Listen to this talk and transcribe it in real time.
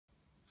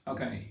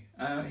Okay,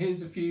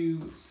 here's a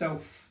few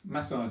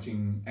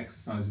self-massaging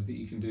exercises that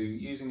you can do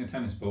using a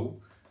tennis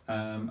ball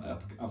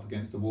up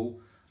against the wall.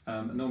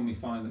 I normally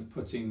find that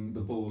putting the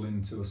ball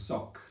into a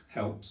sock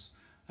helps.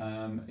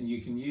 And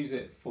you can use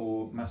it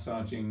for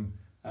massaging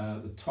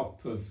the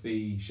top of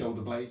the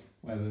shoulder blade,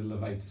 where the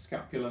levator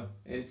scapula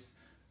is,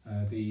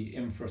 the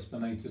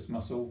infraspinatus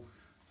muscle,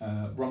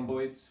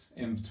 rhomboids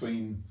in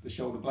between the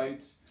shoulder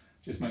blades.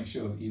 Just make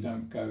sure that you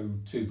don't go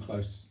too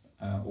close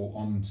or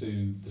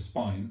onto the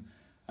spine.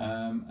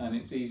 And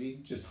it's easy,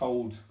 just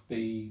hold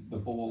the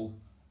ball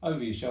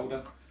over your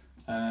shoulder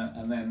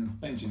and then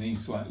bend your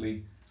knees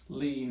slightly,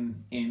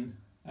 lean in,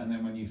 and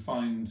then when you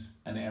find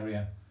an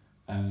area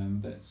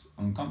that's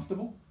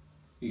uncomfortable,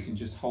 you can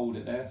just hold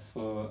it there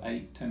for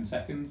 8-10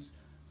 seconds,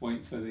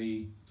 wait for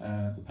the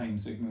pain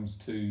signals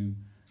to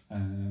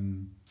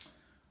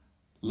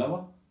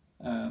lower.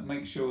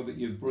 Make sure that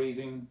you're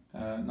breathing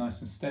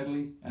nice and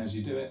steadily as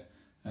you do it.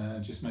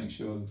 Just make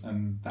sure,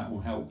 and that will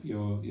help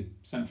your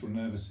central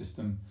nervous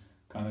system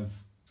kind of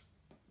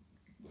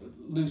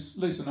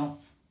loosen off,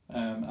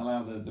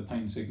 allow the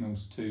pain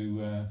signals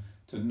to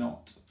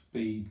not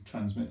be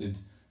transmitted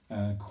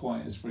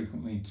quite as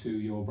frequently to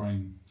your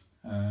brain,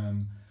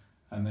 and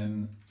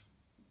then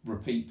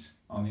repeat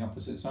on the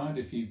opposite side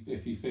if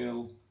you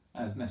feel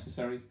as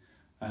necessary,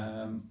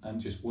 and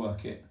just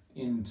work it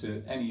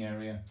into any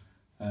area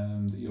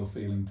that you're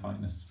feeling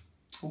tightness.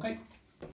 Okay.